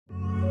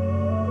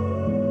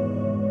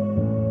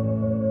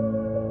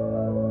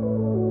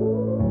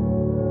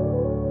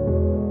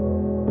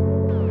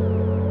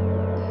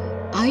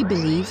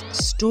believe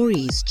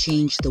stories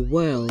change the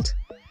world.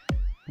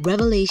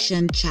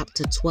 Revelation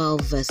chapter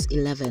 12 verse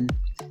 11.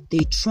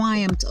 They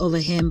triumphed over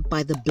him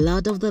by the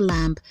blood of the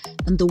Lamb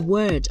and the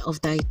word of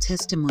thy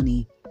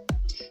testimony.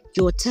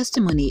 Your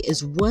testimony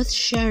is worth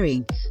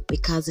sharing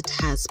because it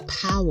has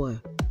power.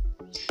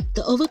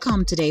 The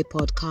Overcome Today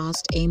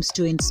podcast aims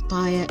to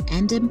inspire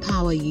and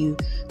empower you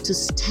to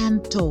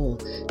stand tall,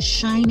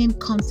 shine in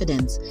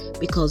confidence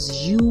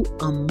because you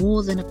are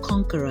more than a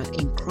conqueror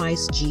in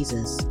Christ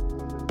Jesus.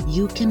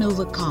 You can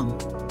overcome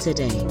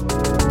today.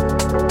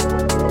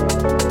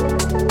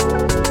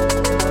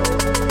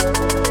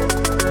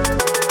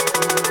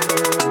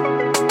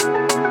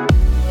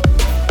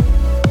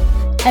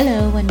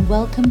 Hello and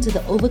welcome to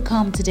the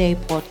Overcome Today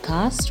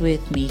podcast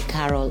with me,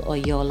 Carol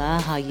Oyola.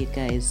 How you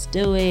guys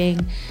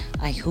doing?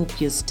 I hope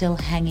you're still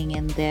hanging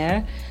in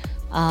there.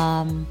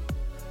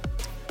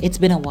 It's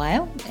been a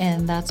while,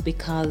 and that's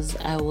because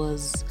I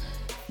was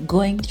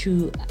going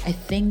through, I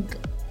think,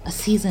 a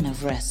season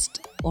of rest.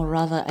 Or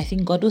rather, I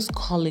think God was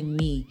calling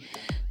me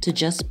to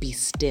just be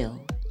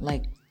still.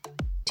 Like,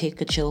 take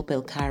a chill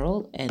pill,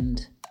 Carol,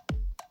 and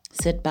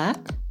sit back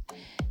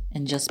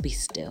and just be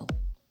still.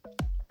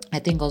 I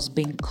think I was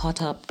being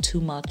caught up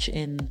too much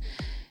in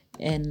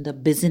the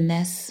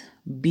busyness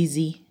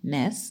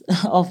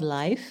of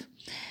life.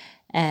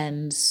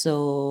 And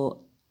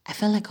so I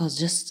felt like I was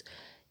just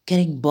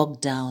getting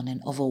bogged down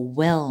and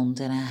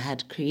overwhelmed, and I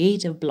had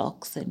creative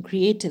blocks and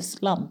creative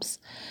slumps.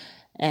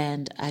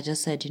 And I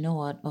just said, you know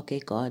what? Okay,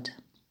 God,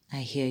 I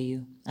hear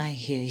you.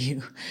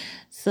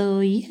 So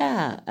I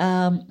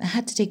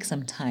had to take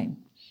some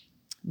time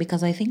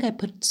because I think I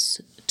put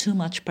too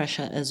much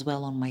pressure as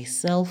well on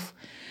myself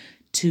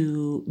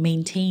to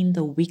maintain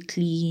the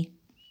weekly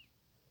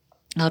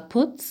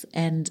outputs.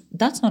 And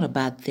that's not a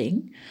bad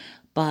thing.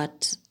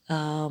 But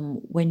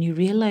when you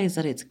realize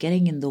that it's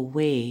getting in the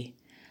way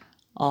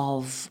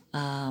of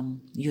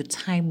your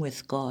time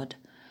with God,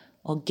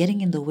 or getting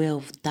in the way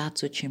of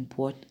that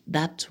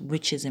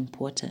which is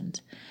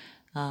important,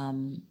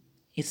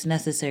 it's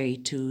necessary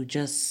to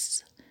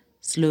just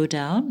slow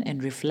down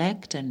and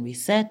reflect and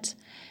reset.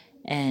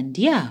 And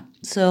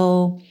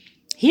so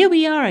here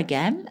we are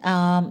again,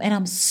 and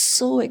I'm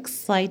so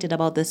excited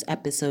about this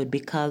episode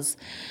because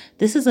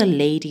this is a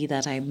lady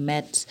that I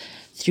met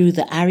through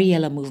the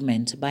Ariella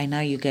movement. By now,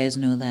 you guys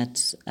know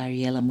that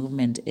Ariella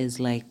movement is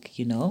like,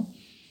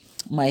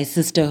 my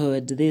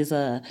sisterhood. There's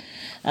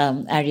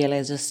Ariella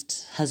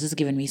has just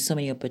given me so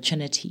many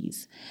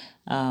opportunities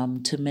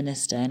to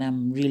minister, and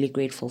I'm really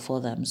grateful for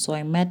them. So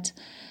I met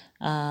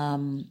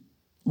Wangeshi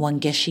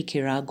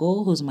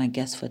Kirago, who's my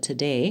guest for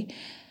today.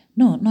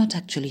 No, not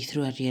actually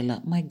through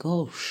Ariella. My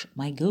gosh.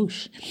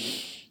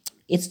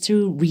 It's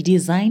through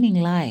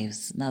Redesigning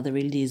Lives. Now, the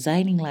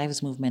Redesigning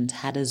Lives movement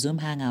had a Zoom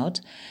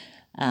hangout,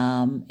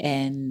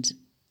 and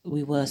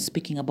we were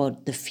speaking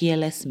about the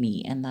fearless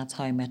me, and that's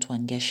how I met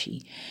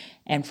Wangeshi.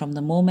 And from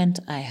the moment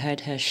I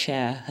heard her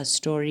share her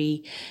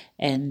story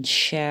and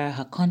share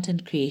her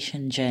content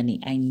creation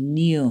journey, I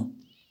knew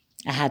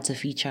I had to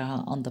feature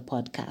her on the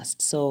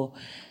podcast. So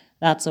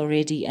that's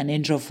already an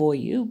intro for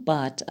you,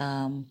 but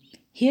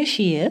here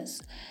she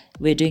is.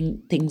 We're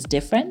doing things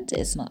different.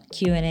 It's not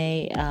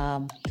Q&A,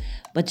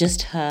 but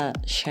just her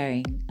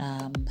sharing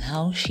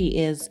how she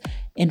is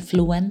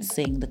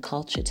influencing the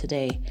culture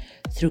today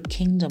through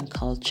kingdom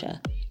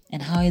culture,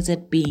 and how is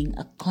it being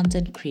a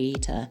content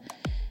creator,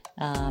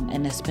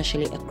 and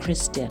especially a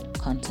Christian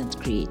content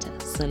creator.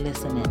 So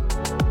listen in.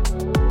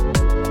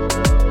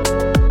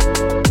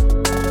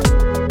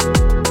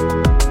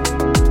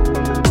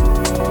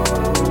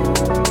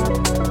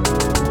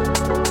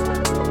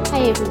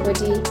 Hi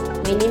everybody,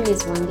 my name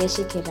is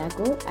Wangeshi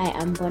Kirago. I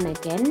am born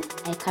again.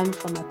 I come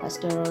from a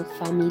pastoral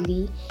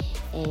family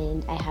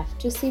and I have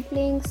 2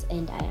 siblings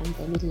and I am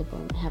the middle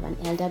born. I have an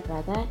elder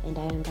brother and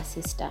a younger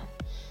sister.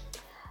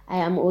 I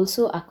am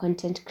also a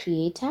content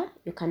creator.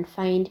 You can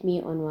find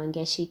me on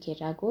Wangeshi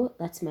Kirago.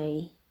 That's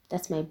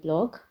my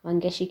blog,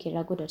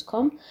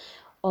 wangeshikirago.com,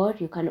 or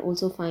you can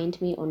also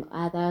find me on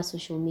other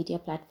social media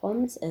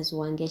platforms as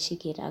Wangeshi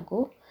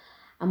Kirago.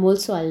 I'm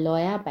also a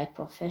lawyer by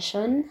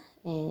profession,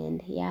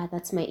 and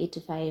that's my 8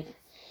 to 5.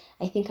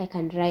 I think I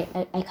can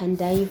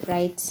dive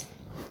right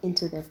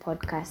into the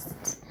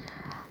podcast.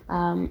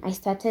 I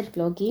started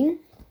blogging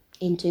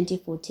in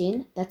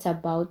 2014. That's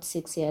about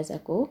 6 years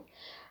ago.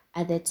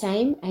 At the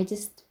time, I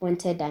just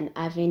wanted an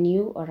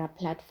avenue or a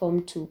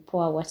platform to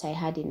pour what I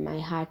had in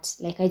my heart.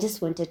 Like, I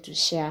just wanted to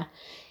share.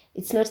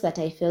 It's not that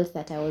I felt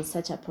that I was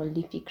such a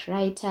prolific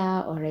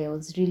writer or I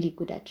was really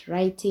good at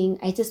writing.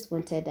 I just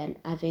wanted an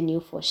avenue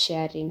for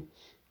sharing.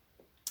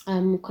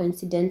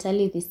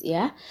 Coincidentally, this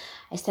year,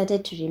 I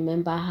started to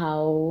remember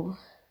how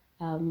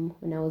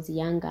when I was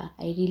younger,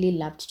 I really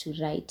loved to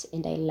write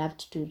and I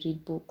loved to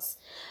read books.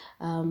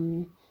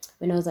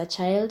 When I was a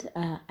child,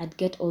 I'd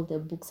get all the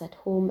books at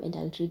home and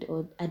I'd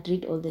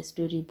read all the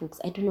story books.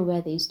 I don't know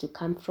where they used to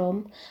come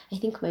from. I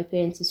think my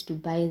parents used to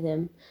buy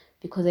them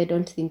because I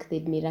don't think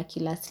they'd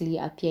miraculously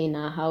appear in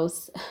our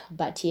house.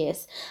 But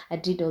yes,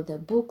 I'd read all the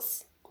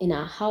books in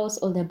our house,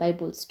 all the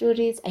Bible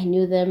stories. I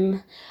knew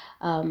them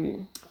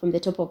from the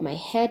top of my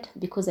head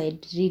because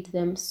I'd read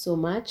them so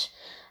much.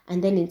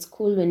 And then in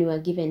school, when we were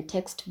given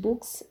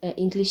textbooks,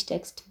 English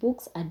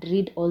textbooks, I'd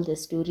read all the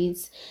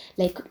stories.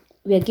 Like,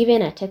 we are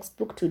given a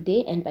textbook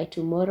today, and by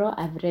tomorrow,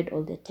 I've read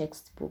all the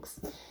textbooks.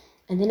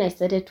 And then I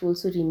started to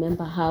also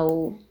remember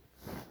how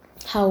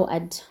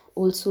I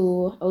was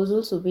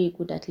also very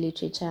good at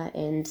literature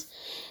and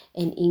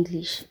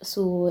English.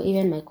 So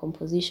even my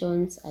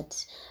compositions,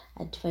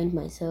 I'd find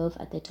myself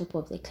at the top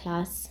of the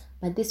class.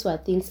 But these were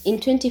things in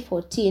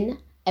 2014.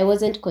 I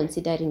wasn't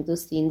considering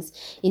those things.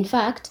 In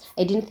fact,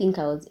 I didn't think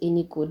I was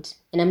any good.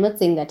 And I'm not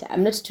saying that,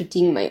 I'm not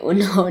tooting my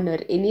own horn or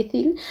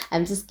anything.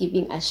 I'm just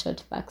giving a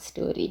short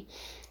backstory.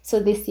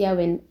 So this year,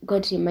 when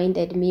God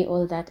reminded me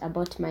all that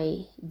about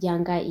my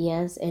younger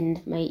years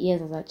and my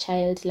years as a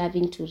child,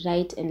 loving to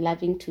write and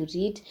loving to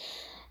read,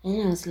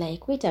 and I was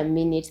like, wait a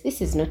minute,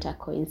 this is not a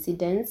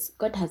coincidence.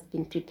 God has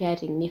been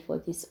preparing me for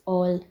this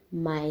all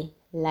my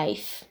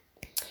life.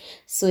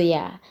 So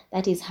yeah,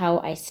 that is how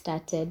I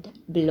started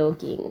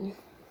blogging.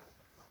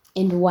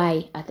 And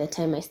why at the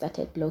time I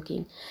started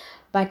blogging.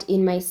 But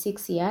in my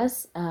 6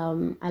 years,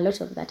 a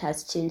lot of that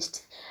has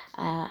changed.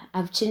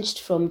 I've changed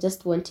from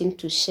just wanting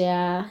to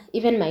share.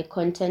 Even my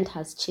content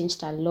has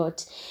changed a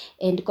lot.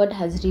 And God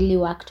has really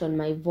worked on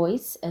my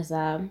voice as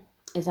a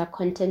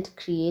content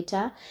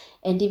creator,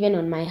 and even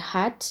on my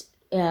heart,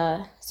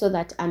 so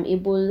that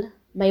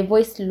my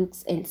voice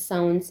looks and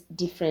sounds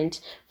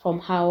different from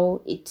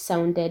how it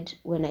sounded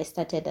when I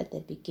started at the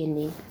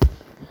beginning.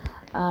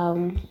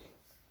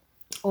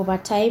 Over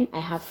time, I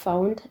have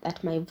found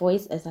that my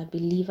voice as a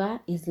believer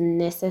is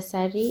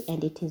necessary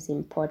and it is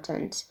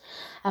important.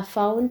 I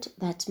found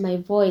that my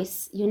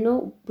voice,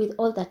 with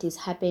all that is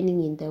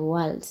happening in the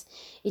world,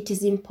 it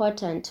is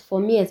important for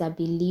me as a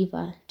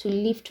believer to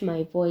lift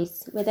my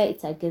voice, whether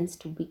it's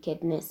against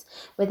wickedness,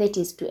 whether it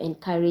is to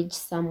encourage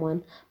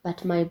someone,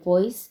 but my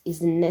voice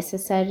is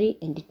necessary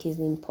and it is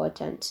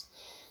important.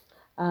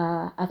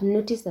 I've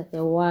noticed that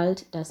the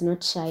world does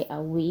not shy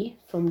away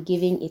from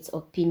giving its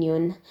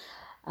opinion.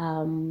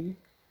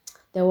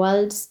 The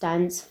world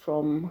stands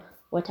from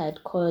what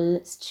I'd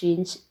call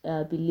strange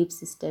belief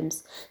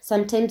systems.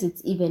 Sometimes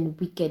it's even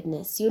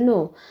wickedness.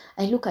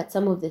 I look at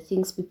some of the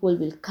things people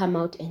will come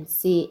out and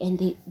say,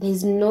 and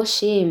there's no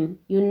shame,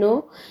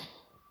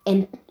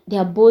 and they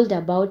are bold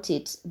about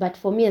it. But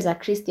for me as a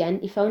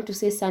Christian, if I want to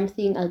say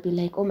something, I'll be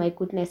like, oh my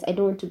goodness, I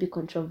don't want to be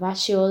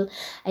controversial.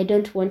 I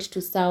don't want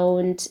to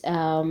sound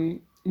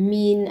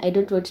mean. I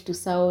don't want to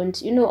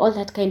sound, all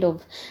that kind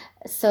of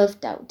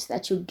self-doubt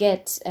that you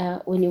get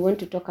when you want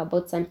to talk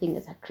about something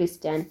as a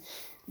Christian.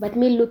 But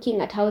me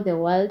looking at how the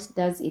world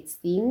does its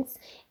things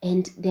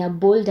and they are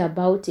bold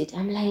about it,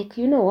 I'm like,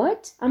 you know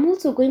what? I'm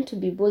also going to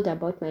be bold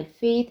about my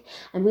faith.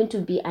 I'm going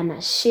to be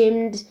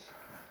unashamed.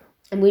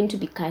 I'm going to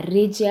be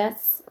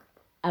courageous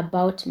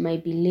about my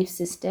belief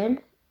system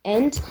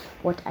and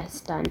what I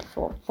stand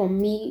for. For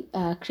me,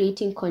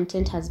 creating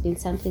content has been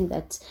something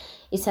that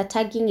it's a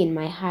tugging in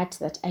my heart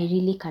that I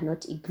really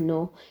cannot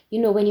ignore.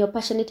 When you're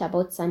passionate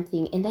about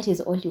something and that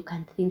is all you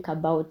can think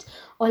about,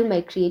 all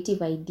my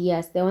creative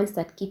ideas, the ones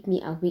that keep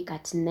me awake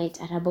at night,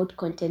 are about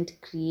content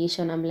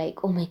creation. I'm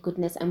like, oh my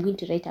goodness, I'm going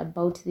to write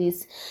about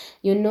this.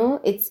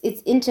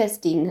 It's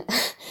interesting.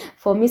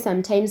 For me,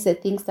 sometimes the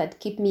things that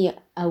keep me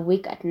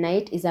awake at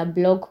night is a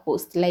blog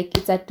post. Like,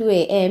 it's at 2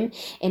 a.m.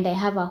 and I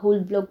have a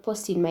whole blog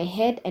post in my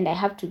head and I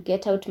have to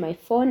get out my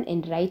phone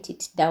and write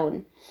it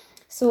down.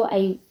 So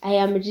I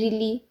am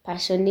really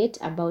passionate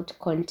about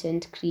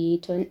content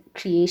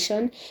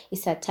creation.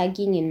 It's a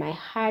tugging in my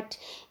heart.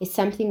 It's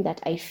something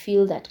that I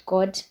feel that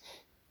God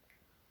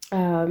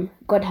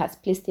has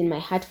placed in my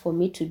heart for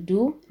me to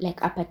do,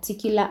 like a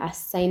particular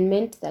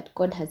assignment that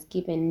God has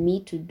given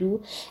me to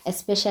do,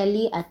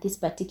 especially at this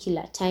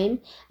particular time.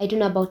 I don't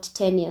know about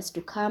 10 years to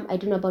come. I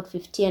don't know about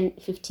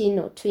 15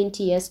 or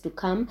 20 years to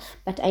come,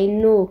 but I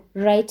know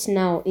right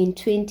now in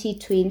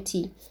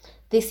 2020,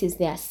 this is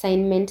the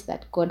assignment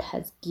that God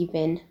has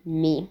given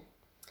me.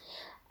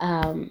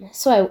 I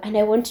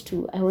want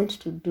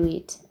to do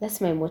it. That's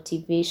my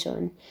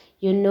motivation.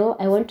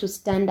 I want to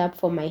stand up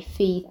for my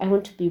faith. I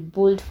want to be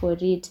bold for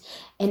it.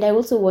 And I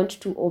also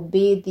want to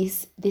obey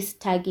this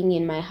tagging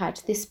in my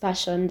heart, this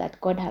passion that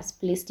God has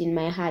placed in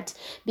my heart.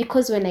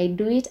 Because when I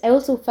do it, I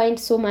also find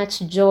so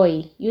much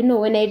joy.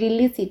 When I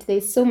release it,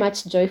 there's so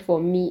much joy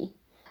for me.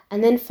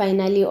 And then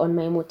finally, on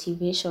my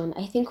motivation,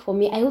 I think for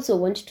me, I also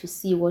want to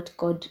see what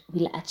God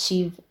will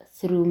achieve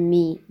through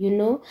me.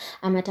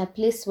 I'm at a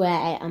place where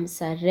I am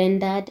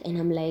surrendered and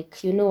I'm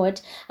like, you know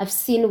what? I've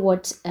seen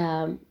what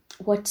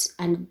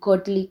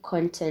ungodly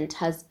content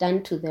has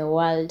done to the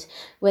world,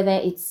 whether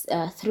it's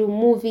through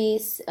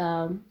movies,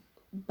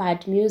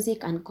 bad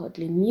music,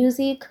 ungodly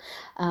music,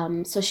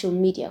 social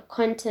media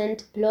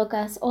content,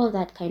 bloggers, all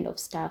that kind of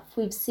stuff.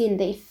 We've seen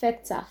the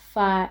effects are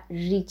far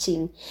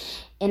reaching.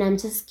 And I'm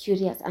just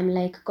curious. I'm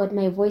like, God,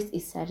 my voice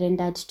is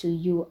surrendered to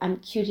you. I'm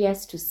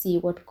curious to see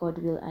what God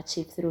will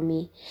achieve through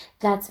me.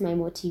 That's my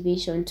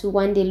motivation, to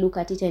one day look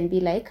at it and be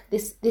like,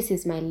 this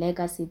is my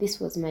legacy. This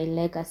was my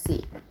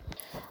legacy.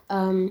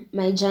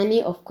 My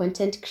journey of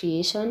content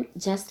creation,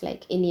 just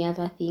like any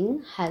other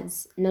thing,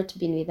 has not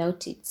been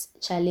without its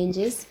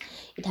challenges.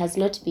 It has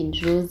not been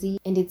rosy,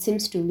 and it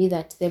seems to me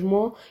that the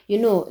more,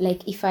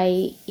 like if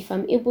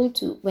I'm able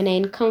to, when I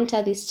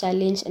encounter this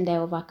challenge and I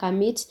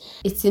overcome it,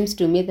 it seems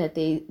to me that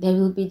there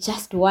will be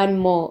just one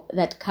more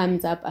that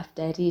comes up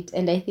after it.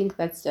 And I think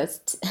that's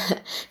just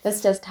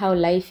that's just how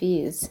life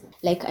is.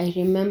 Like, I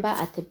remember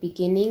at the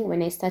beginning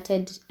when I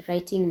started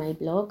writing my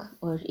blog,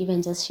 or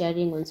even just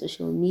sharing on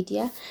social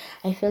media,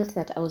 I felt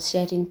that I was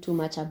sharing too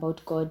much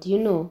about God.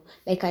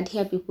 Like, I'd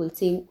hear people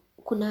saying,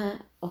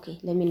 okay,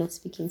 let me not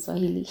speak in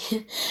Swahili.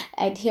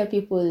 I'd hear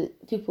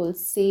people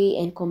say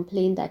and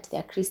complain that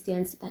they're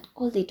Christians, that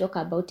all they talk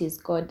about is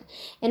God.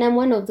 And I'm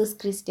one of those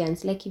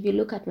Christians. Like, if you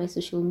look at my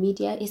social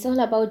media, it's all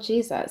about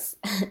Jesus.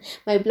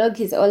 My blog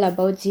is all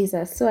about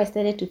Jesus. So I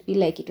started to feel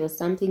like it was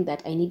something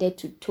that I needed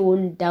to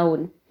tone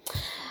down.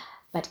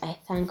 But I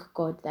thank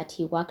God that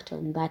He worked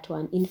on that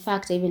one. In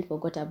fact, I even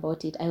forgot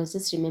about it. I was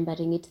just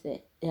remembering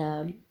it.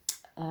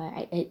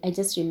 I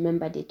just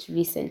remembered it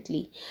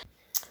recently.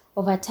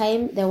 Over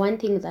time, the one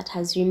thing that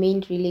has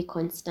remained really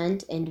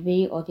constant and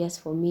very obvious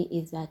for me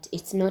is that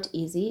it's not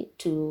easy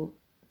to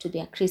be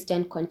a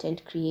Christian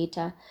content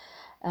creator.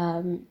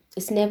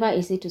 It's never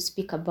easy to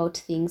speak about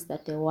things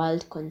that the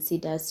world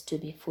considers to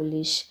be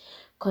foolish.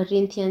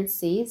 Corinthians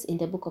says, in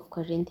the book of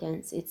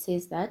Corinthians, it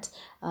says that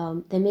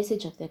the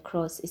message of the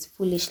cross is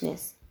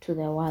foolishness to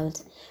the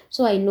world.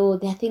 So I know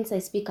there are things I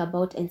speak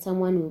about and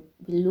someone will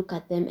look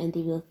at them and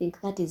they will think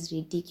that is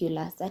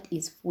ridiculous, that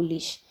is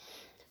foolish.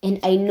 And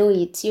I know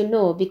it,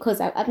 because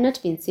I've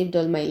not been saved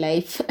all my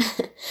life.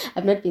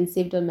 I've not been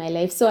saved all my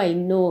life. So I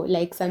know,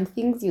 like, some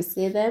things you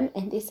say them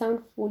and they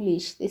sound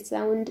foolish. They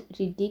sound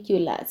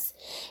ridiculous.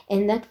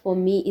 And that for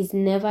me is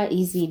never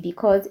easy,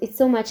 because it's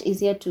so much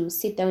easier to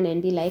sit down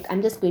and be like,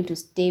 I'm just going to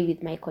stay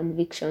with my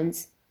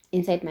convictions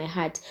inside my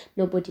heart.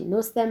 Nobody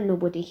knows them.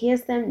 Nobody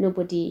hears them.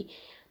 Nobody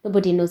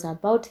knows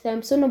about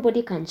them, so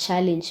nobody can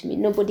challenge me.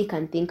 Nobody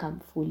can think I'm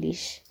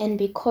foolish. And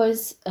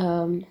because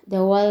the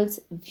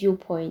world's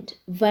viewpoint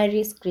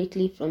varies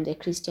greatly from the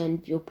Christian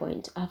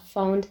viewpoint, I've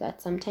found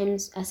that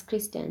sometimes as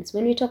Christians,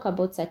 when we talk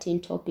about certain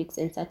topics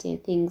and certain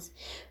things,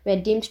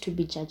 we're deemed to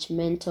be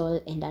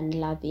judgmental and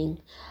unloving.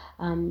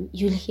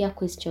 You'll hear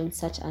questions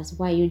such as,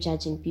 why are you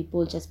judging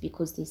people just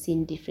because they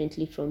sin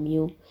differently from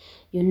you?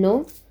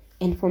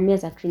 And for me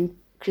as a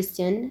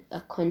Christian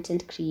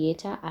content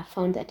creator, I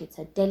found that it's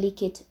a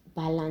delicate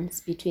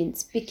balance between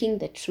speaking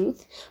the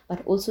truth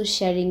but also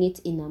sharing it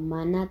in a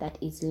manner that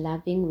is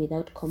loving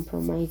without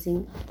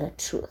compromising the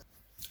truth.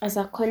 As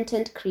a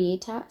content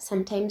creator,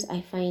 sometimes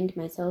I find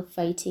myself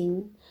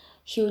fighting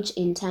huge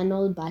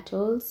internal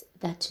battles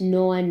that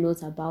no one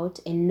knows about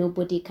and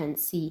nobody can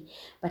see,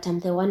 but I'm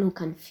the one who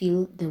can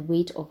feel the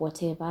weight of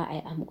whatever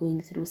I am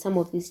going through. Some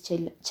of these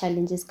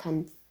challenges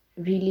can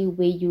really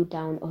weigh you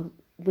down or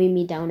weigh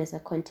me down as a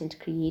content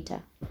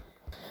creator.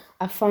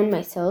 I found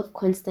myself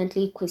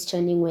constantly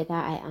questioning whether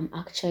I am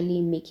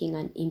actually making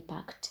an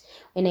impact.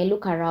 When I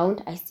look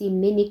around, I see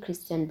many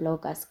Christian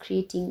bloggers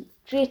creating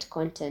great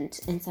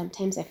content, and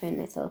sometimes I find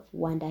myself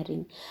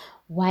wondering,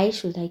 why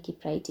should I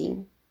keep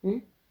writing?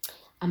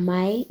 Am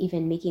I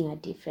even making a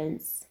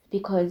difference?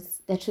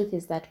 Because the truth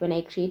is that when I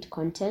create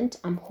content,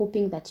 I'm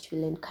hoping that it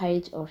will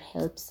encourage or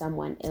help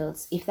someone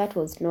else. If that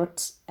was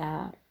not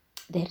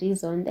the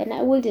reason, then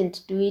I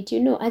wouldn't do it.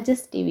 I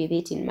just stay with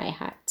it in my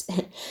heart.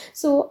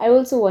 So I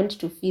also want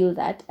to feel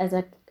that as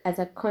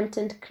a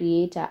content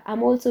creator,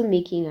 I'm also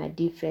making a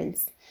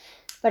difference.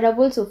 But I've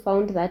also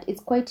found that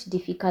it's quite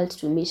difficult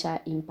to measure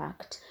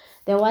impact.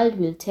 The world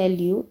will tell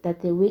you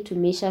that the way to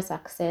measure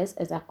success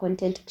as a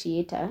content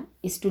creator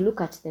is to look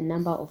at the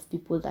number of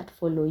people that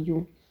follow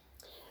you.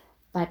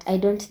 But I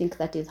don't think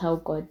that is how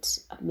God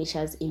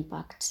measures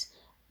impact.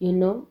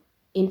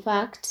 In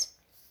fact,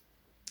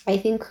 I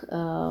think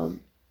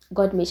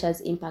God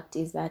measures impact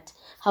is that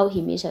how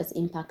He measures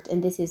impact,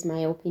 and this is my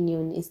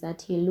opinion, is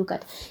that He'll look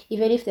at,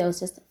 even if there was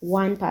just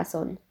one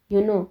person,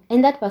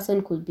 and that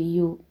person could be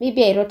you.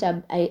 Maybe I wrote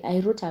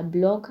a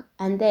blog,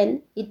 and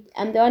then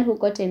I'm the one who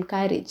got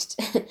encouraged.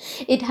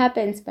 It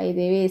happens, by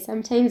the way.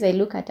 Sometimes I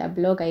look at a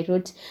blog I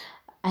wrote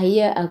a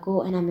year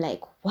ago, and I'm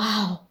like,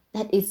 wow,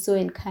 that is so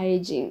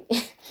encouraging.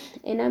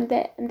 And I'm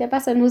the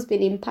person who's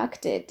been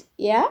impacted.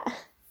 Yeah.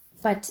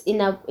 But in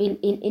a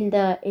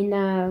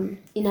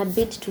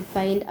bid to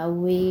find a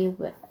way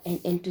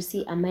and to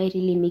see, am I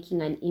really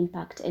making an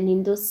impact? And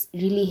in those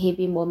really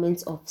heavy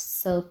moments of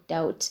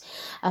self-doubt,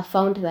 I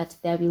found that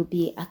there will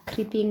be a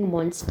creeping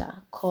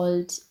monster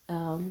called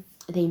the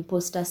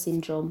imposter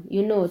syndrome,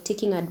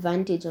 taking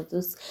advantage of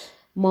those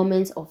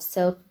moments of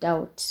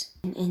self-doubt.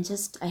 And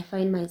just I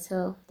find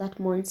myself, that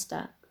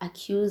monster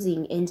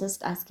accusing and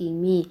just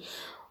asking me,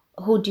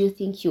 who do you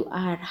think you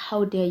are?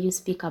 How dare you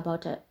speak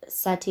about a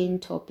certain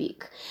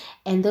topic?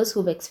 And those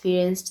who've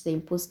experienced the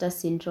imposter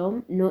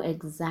syndrome know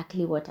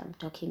exactly what I'm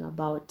talking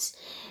about.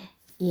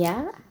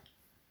 Yeah,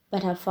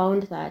 but I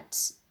found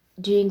that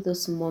during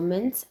those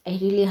moments, I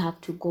really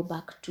have to go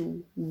back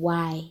to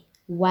why.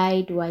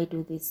 Why do I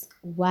do this?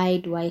 Why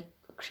do I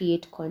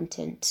create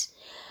content?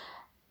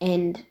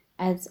 And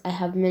as I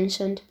have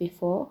mentioned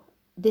before,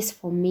 this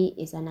for me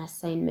is an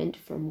assignment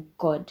from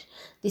God.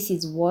 This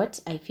is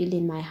what I feel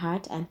in my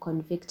heart. I'm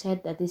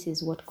convicted that this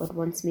is what God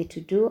wants me to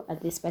do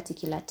at this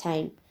particular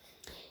time.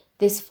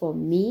 This for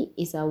me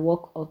is a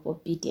walk of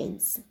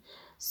obedience.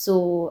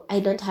 So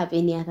I don't have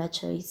any other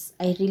choice.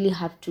 I really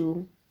have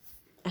to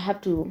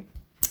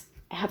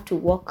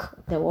walk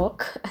the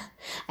walk.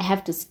 I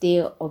have to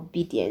stay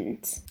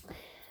obedient.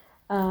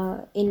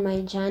 In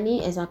my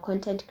journey as a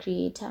content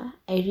creator,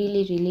 I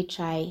really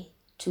try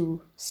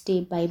to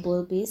stay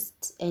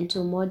Bible-based and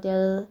to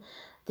model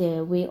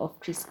the way of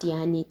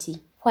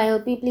Christianity. While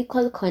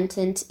biblical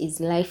content is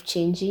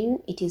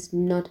life-changing, it is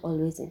not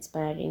always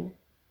inspiring.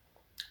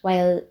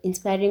 While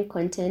inspiring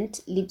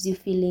content leaves you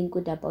feeling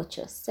good about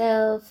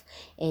yourself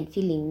and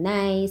feeling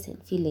nice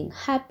and feeling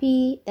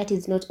happy, that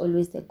is not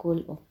always the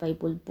goal of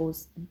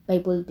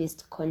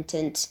Bible-based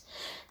content.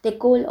 The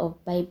goal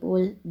of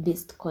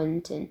Bible-based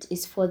content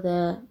is for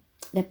the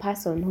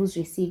person who's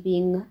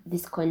receiving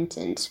this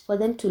content, for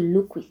them to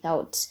look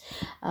without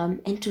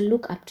and to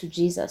look up to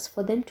Jesus,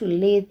 for them to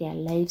lay their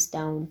lives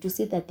down, to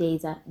see that there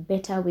is a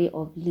better way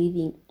of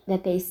living,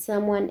 that there is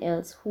someone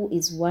else who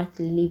is worth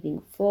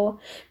living for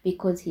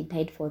because he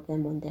died for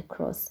them on the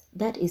cross.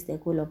 That is the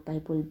goal of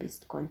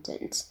Bible-based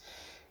content.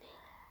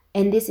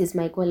 And this is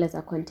my goal as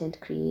a content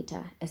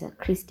creator, as a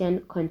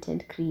Christian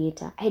content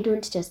creator. I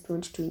don't just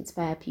want to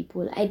inspire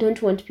people. I don't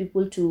want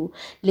people to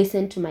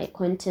listen to my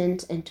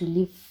content and to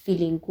live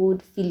feeling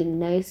good, feeling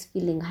nice,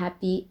 feeling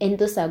happy. And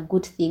those are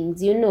good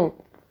things,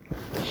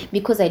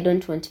 because I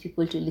don't want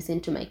people to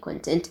listen to my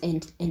content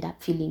and end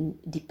up feeling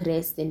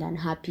depressed and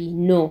unhappy.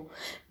 No,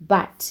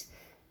 but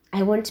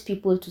I want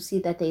people to see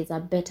that there is a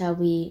better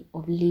way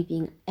of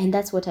living. And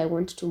that's what I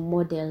want to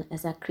model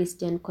as a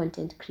Christian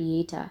content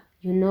creator.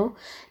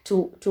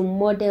 To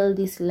model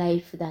this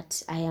life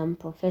that I am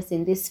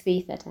professing, this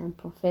faith that I am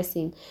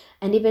professing,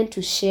 and even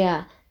to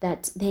share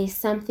that there is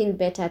something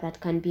better that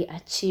can be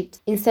achieved.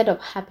 Instead of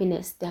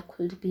happiness, there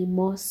could be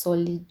more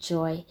solid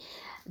joy,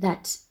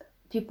 that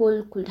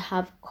people could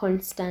have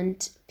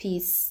constant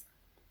peace,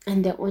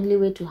 and the only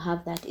way to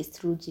have that is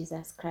through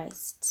Jesus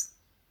Christ.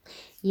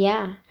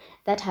 Yeah,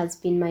 that has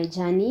been my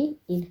journey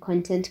in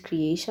content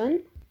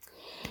creation.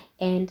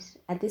 And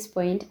at this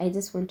point, I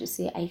just want to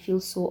say I feel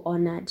so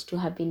honored to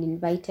have been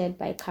invited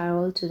by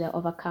Carol to the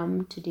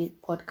Overcome Today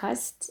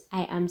podcast.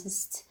 I am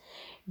just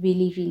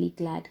really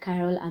glad.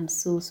 Carol, I'm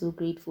so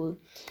grateful.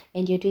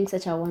 And you're doing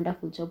such a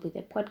wonderful job with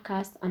the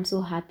podcast. I'm so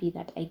happy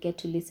that I get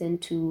to listen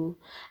to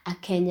a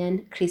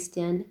Kenyan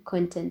Christian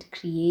content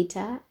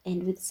creator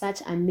and with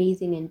such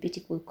amazing and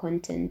beautiful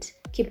content.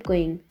 Keep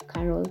going,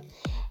 Carol.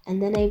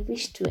 And then I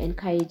wish to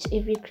encourage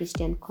every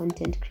Christian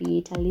content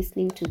creator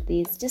listening to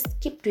this, just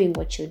keep doing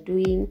what you're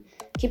doing.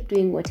 Keep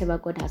doing whatever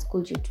God has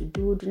called you to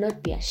do. Do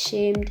not be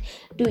ashamed.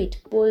 Do it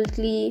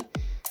boldly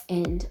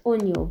and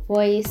own your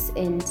voice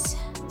and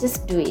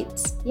just do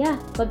it. Yeah,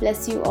 God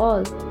bless you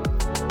all.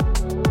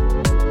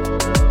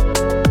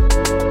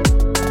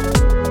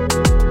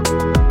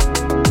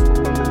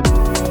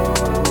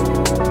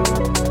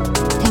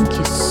 Thank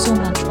you so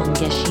much,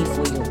 Wangeshi,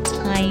 for your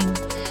time,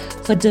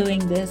 for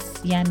doing this.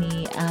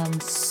 Yani, I'm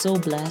so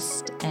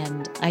blessed,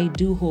 and I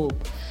do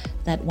hope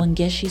that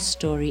Wangeshi's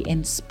story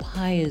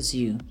inspires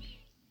you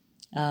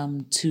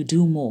to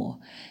do more,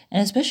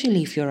 and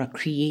especially if you're a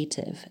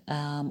creative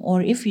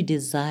or if you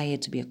desire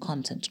to be a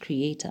content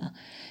creator,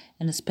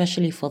 and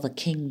especially for the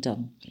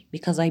kingdom,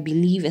 because I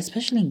believe,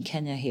 especially in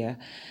Kenya here,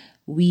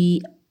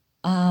 we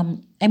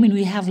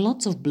have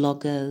lots of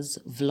bloggers,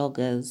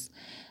 vloggers,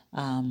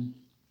 and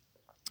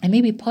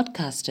maybe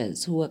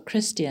podcasters who are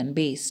Christian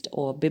based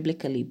or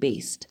biblically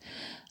based.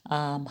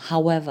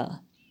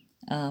 However,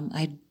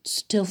 I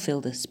still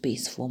feel the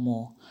space for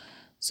more.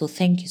 So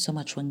thank you so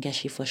much,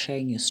 Wangeshi, for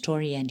sharing your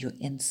story and your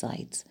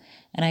insights.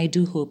 And I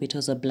do hope it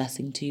was a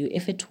blessing to you.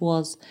 If it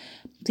was,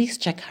 please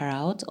check her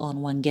out on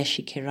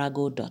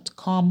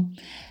wangeshikirago.com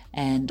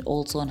and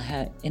also on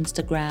her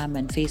Instagram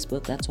and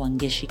Facebook. That's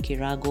Wangeshi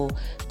Kirago.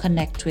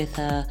 Connect with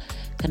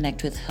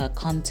her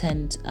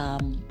content.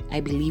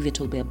 I believe it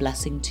will be a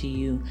blessing to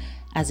you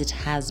as it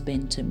has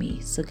been to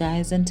me. So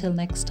guys, until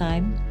next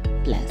time,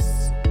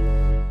 bless.